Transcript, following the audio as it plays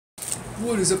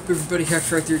What is up, everybody?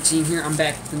 Hackfry13 here. I'm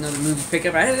back with another movie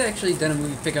pickup. I haven't actually done a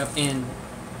movie pickup in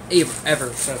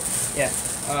ever, so yeah.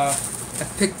 I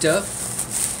picked up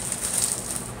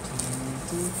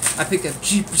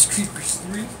Jeepers Creepers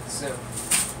 3. So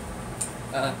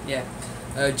yeah.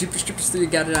 Jeepers Creepers 3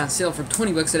 got it on sale for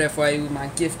 20 bucks at FYE with my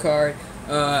gift card.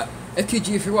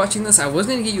 FKG, if you're watching this, I was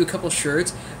going to get you a couple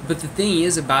shirts, but the thing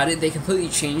is about it, they completely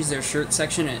changed their shirt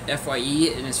section at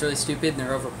FYE, and it's really stupid, and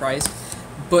they're overpriced.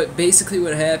 But basically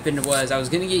what happened was I was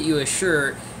going to get you a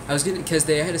shirt, because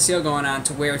they had a sale going on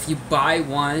to where if you buy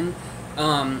one,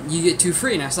 you get two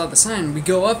free, and I saw the sign. We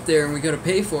go up there and we go to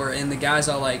pay for it, and the guy's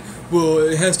all like, well,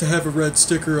 it has to have a red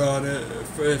sticker on it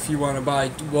if you want to buy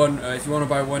one,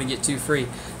 and get two free.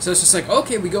 So it's just like,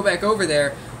 okay, we go back over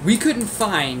there. We couldn't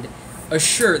find a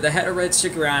shirt that had a red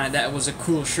sticker on it that was a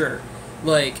cool shirt.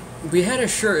 Like, we had a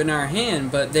shirt in our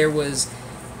hand, but there was...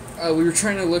 we were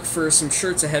trying to look for some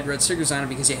shirts that had red stickers on it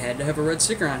because you had to have a red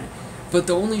sticker on it. But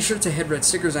the only shirts that had red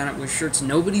stickers on it was shirts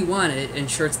nobody wanted and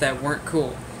shirts that weren't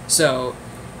cool. So,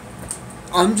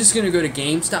 I'm just going to go to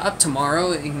GameStop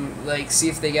tomorrow and, like, see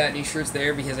if they got any shirts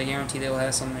there because I guarantee they'll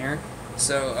have some there.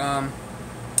 So,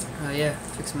 yeah,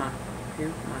 fix my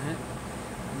hat.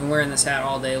 I've been wearing this hat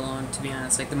all day long, to be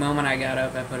honest. Like, the moment I got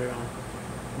up, I put it on.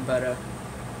 But,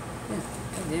 yeah,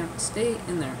 goddamn, stay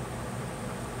in there.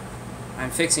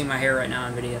 I'm fixing my hair right now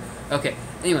on video. Okay,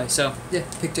 anyway, so, yeah,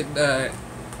 picked up,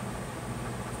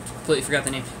 completely forgot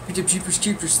the name. Picked up Jeepers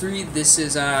Creepers 3. This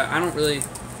is, I don't really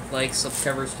like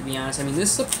slipcovers, to be honest. I mean,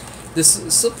 this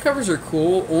slipcovers are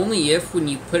cool only if when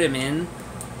you put them in.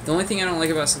 The only thing I don't like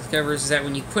about slipcovers is that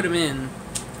when you put them in,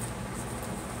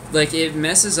 like, it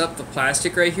messes up the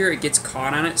plastic right here. It gets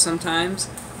caught on it sometimes.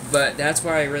 But that's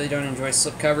why I really don't enjoy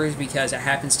slipcovers, because it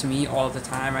happens to me all the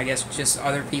time. I guess just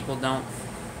other people don't.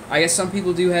 I guess some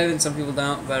people do have it and some people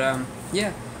don't, but,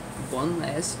 yeah. On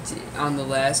the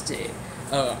last day.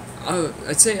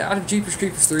 I'd say out of Jeepers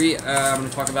Creepers 3, I'm going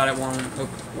to talk about it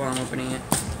while I'm opening it.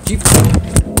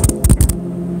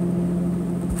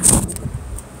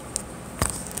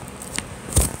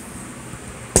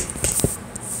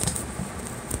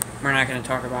 We're not going to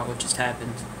talk about what just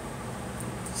happened.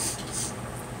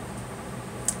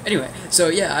 Anyway, so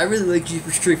yeah, I really like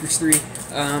Jeepers Creepers 3.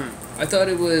 I thought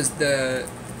it was the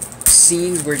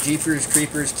scenes where Jeepers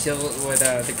Creepers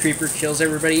the creeper kills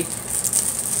everybody.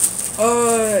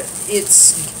 I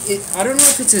don't know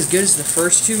if it's as good as the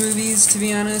first two movies, to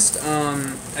be honest.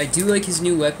 I do like his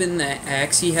new weapon, that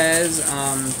axe he has.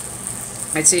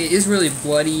 I'd say it is really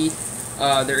bloody.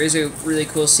 There is a really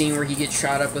cool scene where he gets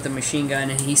shot up with a machine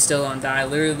gun and he still don't die.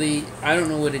 Literally, I don't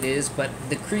know what it is, but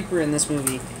the creeper in this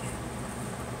movie,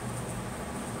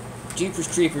 Jeepers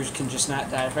Creepers, can just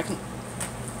not die. If I can...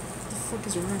 What the fuck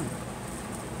is wrong?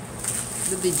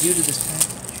 What did they do to this package?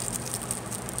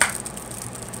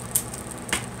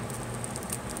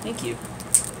 Thank you.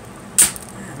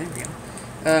 Ah, there we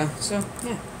go. So,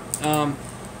 yeah.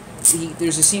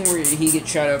 There's a scene where he gets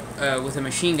shot up with a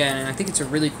machine gun, and I think it's a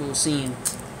really cool scene.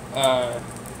 I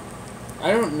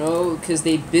don't know, because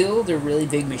they build a really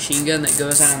big machine gun that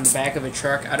goes on the back of a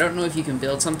truck. I don't know if you can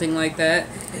build something like that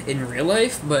in real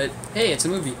life, but hey, it's a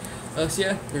movie. So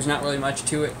yeah, there's not really much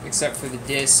to it, except for the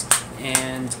disc,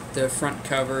 and the front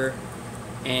cover,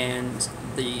 and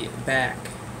the back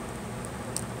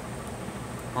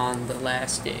on the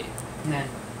last day. And then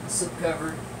the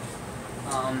slipcover.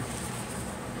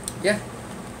 Yeah.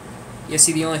 Yeah,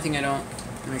 see, the only thing I don't...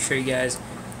 Let me show you guys.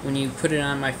 When you put it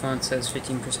on, my phone says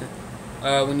 15%.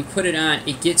 When you put it on,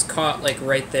 it gets caught, like,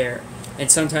 right there. And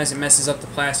sometimes it messes up the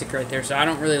plastic right there. So I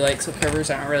don't really like slipcovers.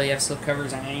 I don't really have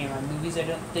slipcovers on any of my movies, I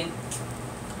don't think.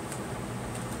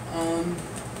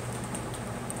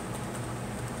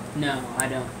 No, I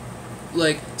don't.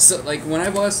 Like, when I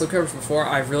bought slipcovers before,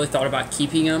 I've really thought about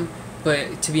keeping them.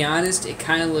 But to be honest, it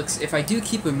kind of looks... If I do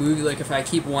keep a movie, like if I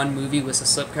keep one movie with a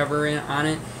slipcover on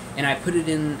it, and I put it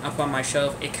up on my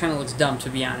shelf, it kind of looks dumb, to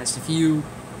be honest. If you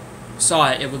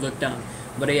saw it, it would look dumb.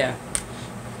 But yeah.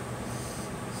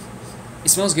 It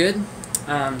smells good.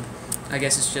 I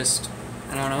guess it's just...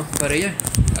 I don't know. But yeah.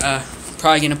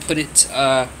 Probably going to put it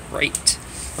right.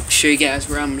 Show you guys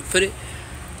where I'm going to put it.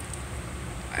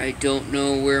 I don't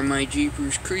know where my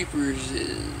Jeepers Creepers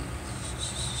is.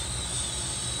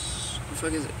 What the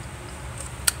fuck is it?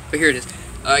 Oh, here it is.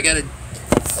 I got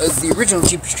the original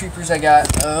Jeepers Creepers I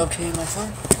got. Okay, my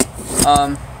phone.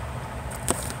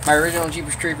 My original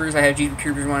Jeepers Creepers, I have Jeepers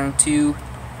Creepers 1 and 2.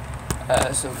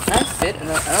 So can I fit? I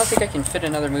don't think I can fit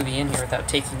another movie in here without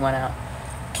taking one out.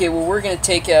 Okay, well, we're going to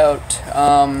take out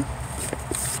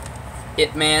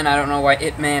Ip Man. I don't know why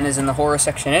Ip Man is in the horror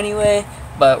section anyway,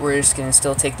 but we're just going to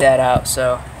still take that out.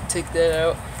 So take that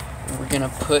out. And we're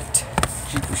gonna put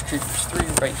Jeepers Creepers 3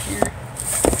 right here.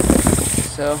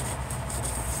 So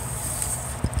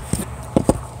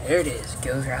there it is,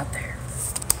 goes right there.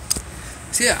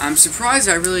 So yeah, I'm surprised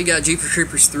I really got Jeepers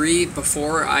Creepers 3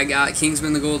 before I got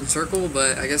Kingsman: The Golden Circle,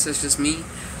 but I guess that's just me.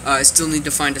 I still need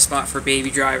to find a spot for Baby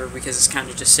Driver because it's kind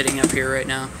of just sitting up here right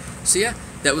now. So yeah,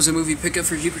 that was a movie pickup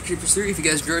for Jeepers Creepers 3. If you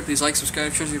guys enjoyed, please like,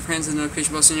 subscribe, share with your friends, and the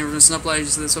notification bell so you never miss an upload. I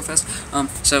just did that so fast.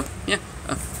 So yeah,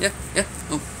 yeah, yeah.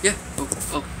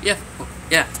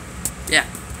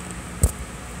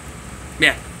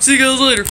 See you guys later.